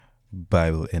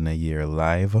Bible in a Year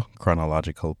Live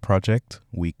Chronological Project,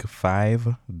 Week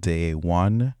 5, Day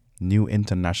 1, New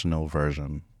International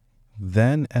Version.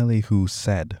 Then Elihu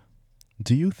said,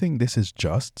 "Do you think this is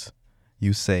just?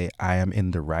 You say, I am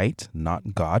in the right,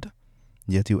 not God?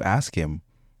 Yet you ask him,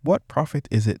 what profit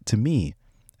is it to me?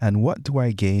 And what do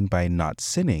I gain by not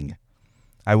sinning?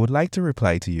 I would like to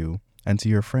reply to you, and to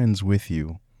your friends with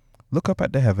you. Look up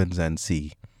at the heavens and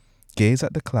see. Gaze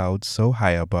at the clouds so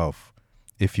high above.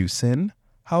 If you sin,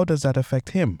 how does that affect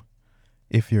him?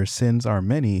 If your sins are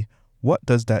many, what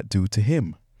does that do to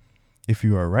him? If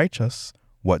you are righteous,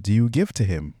 what do you give to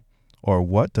him? Or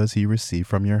what does he receive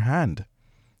from your hand?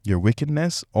 Your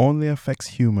wickedness only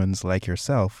affects humans like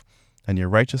yourself, and your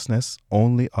righteousness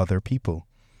only other people.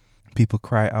 People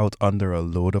cry out under a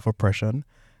load of oppression.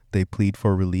 They plead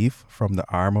for relief from the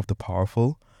arm of the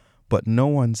powerful, but no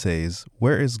one says,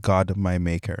 where is God my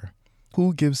maker?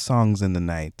 Who gives songs in the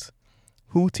night?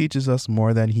 Who teaches us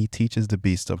more than he teaches the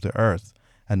beasts of the earth,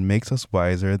 and makes us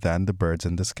wiser than the birds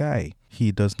in the sky?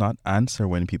 He does not answer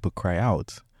when people cry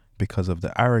out, because of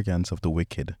the arrogance of the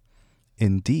wicked.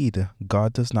 Indeed,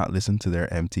 God does not listen to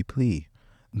their empty plea.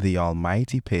 The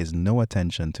Almighty pays no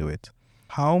attention to it.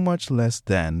 How much less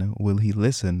then will he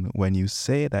listen when you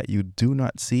say that you do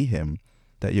not see him,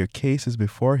 that your case is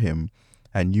before him,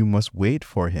 and you must wait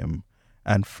for him,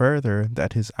 and further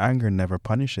that his anger never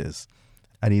punishes,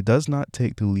 and he does not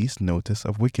take the least notice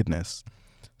of wickedness.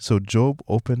 So Job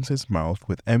opens his mouth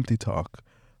with empty talk.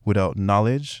 Without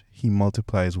knowledge, he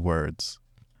multiplies words."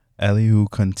 Elihu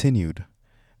continued,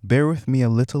 "Bear with me a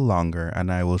little longer,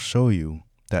 and I will show you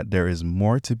that there is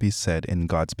more to be said in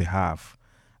God's behalf.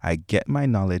 I get my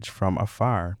knowledge from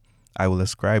afar. I will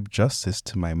ascribe justice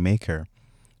to my Maker.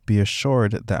 Be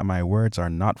assured that my words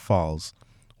are not false.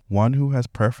 One who has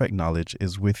perfect knowledge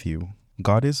is with you.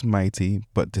 God is mighty,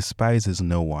 but despises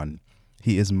no one.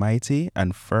 He is mighty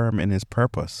and firm in his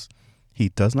purpose. He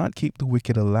does not keep the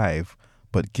wicked alive,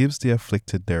 but gives the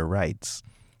afflicted their rights.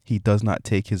 He does not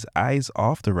take his eyes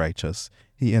off the righteous.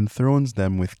 He enthrones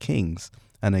them with kings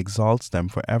and exalts them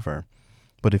forever.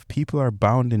 But if people are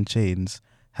bound in chains,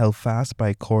 held fast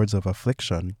by cords of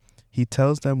affliction, he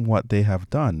tells them what they have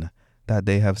done, that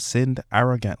they have sinned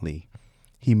arrogantly.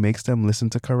 He makes them listen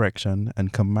to correction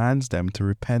and commands them to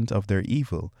repent of their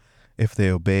evil. If they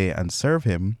obey and serve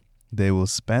him, they will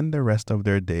spend the rest of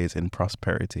their days in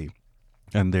prosperity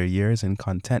and their years in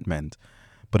contentment.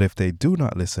 But if they do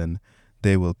not listen,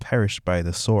 they will perish by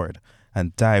the sword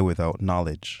and die without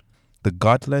knowledge. The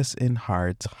godless in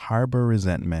heart harbor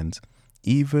resentment.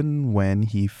 Even when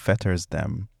he fetters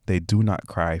them, they do not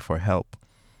cry for help.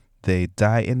 They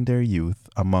die in their youth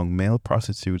among male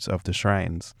prostitutes of the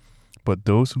shrines. But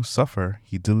those who suffer,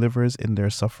 he delivers in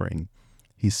their suffering.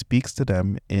 He speaks to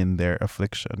them in their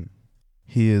affliction.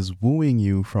 He is wooing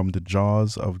you from the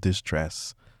jaws of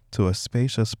distress to a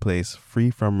spacious place free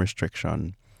from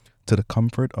restriction, to the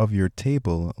comfort of your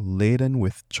table laden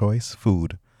with choice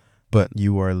food. But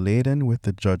you are laden with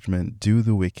the judgment due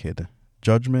the wicked.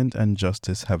 Judgment and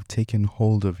justice have taken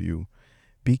hold of you.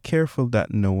 Be careful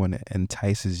that no one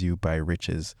entices you by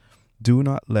riches. Do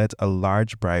not let a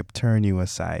large bribe turn you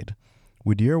aside.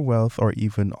 Would your wealth or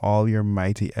even all your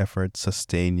mighty efforts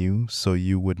sustain you so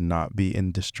you would not be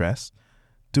in distress?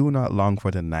 Do not long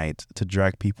for the night to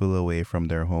drag people away from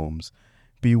their homes.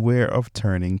 Beware of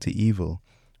turning to evil,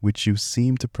 which you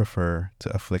seem to prefer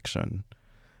to affliction.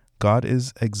 God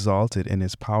is exalted in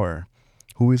his power.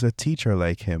 Who is a teacher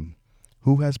like him?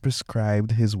 Who has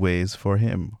prescribed his ways for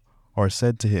him, or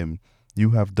said to him,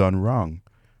 you have done wrong?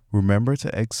 Remember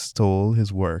to extol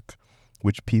his work,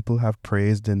 which people have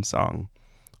praised in song.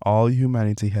 All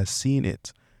humanity has seen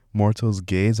it. Mortals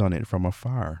gaze on it from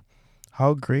afar.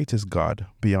 How great is God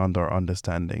beyond our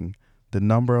understanding. The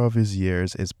number of his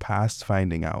years is past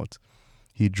finding out.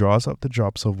 He draws up the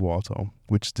drops of water,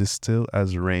 which distill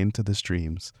as rain to the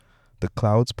streams. The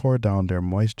clouds pour down their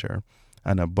moisture,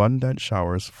 and abundant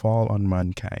showers fall on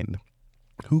mankind.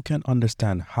 Who can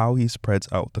understand how he spreads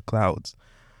out the clouds,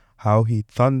 how he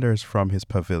thunders from his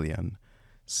pavilion?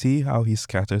 See how he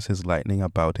scatters his lightning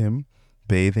about him,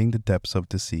 bathing the depths of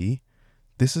the sea.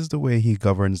 This is the way he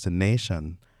governs the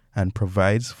nation and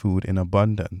provides food in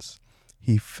abundance.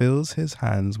 He fills his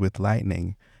hands with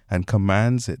lightning and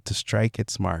commands it to strike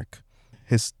its mark.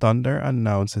 His thunder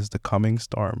announces the coming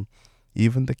storm.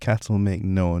 Even the cattle make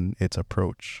known its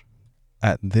approach.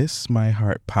 At this my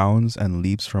heart pounds and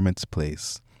leaps from its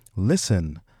place.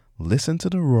 Listen, listen to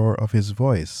the roar of his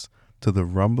voice, to the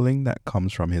rumbling that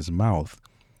comes from his mouth.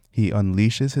 He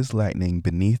unleashes his lightning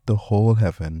beneath the whole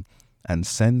heaven and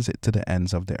sends it to the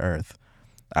ends of the earth.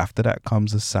 After that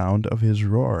comes the sound of his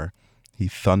roar. He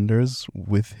thunders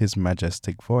with his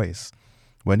majestic voice.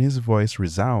 When his voice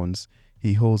resounds,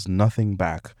 he holds nothing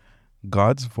back.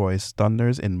 God's voice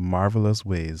thunders in marvelous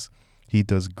ways. He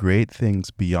does great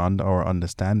things beyond our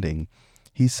understanding.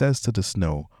 He says to the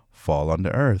snow, "Fall on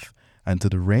the earth," and to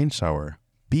the rain shower,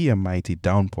 "Be a mighty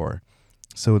downpour,"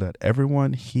 so that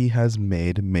everyone he has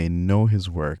made may know his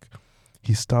work.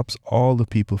 He stops all the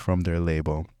people from their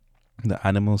labor. The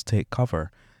animals take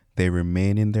cover. They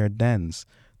remain in their dens.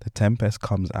 The tempest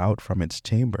comes out from its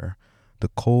chamber, the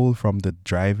cold from the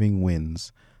driving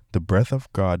winds. The breath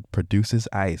of God produces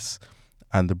ice,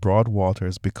 and the broad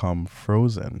waters become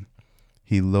frozen.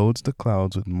 He loads the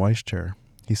clouds with moisture.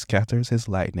 He scatters his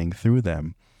lightning through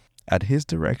them. At his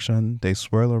direction, they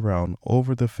swirl around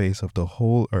over the face of the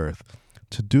whole earth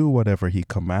to do whatever he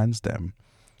commands them.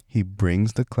 He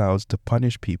brings the clouds to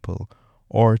punish people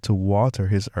or to water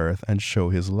his earth and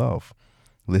show his love.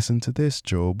 Listen to this,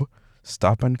 Job.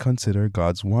 Stop and consider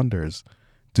God's wonders.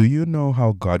 Do you know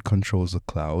how God controls the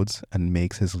clouds and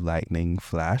makes his lightning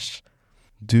flash?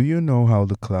 Do you know how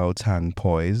the clouds hang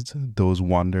poised, those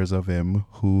wonders of him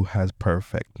who has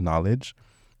perfect knowledge?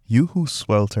 You who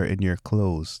swelter in your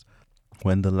clothes,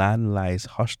 when the land lies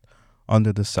hushed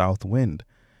under the south wind,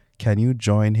 can you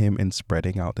join him in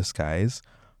spreading out the skies,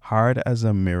 hard as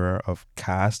a mirror of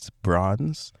cast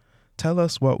bronze? Tell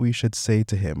us what we should say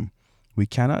to him. We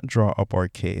cannot draw up our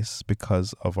case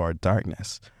because of our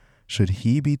darkness. Should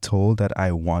he be told that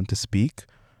I want to speak?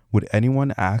 Would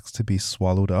anyone ask to be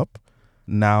swallowed up?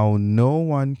 Now no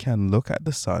one can look at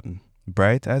the sun,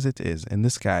 bright as it is in the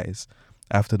skies,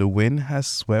 after the wind has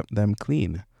swept them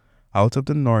clean. Out of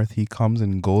the north he comes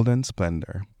in golden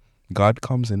splendor. God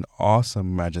comes in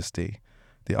awesome majesty.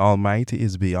 The Almighty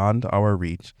is beyond our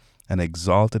reach and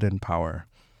exalted in power.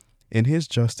 In his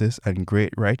justice and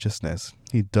great righteousness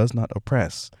he does not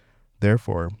oppress.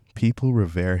 Therefore people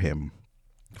revere him.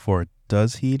 For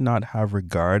does he not have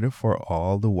regard for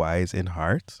all the wise in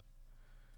heart?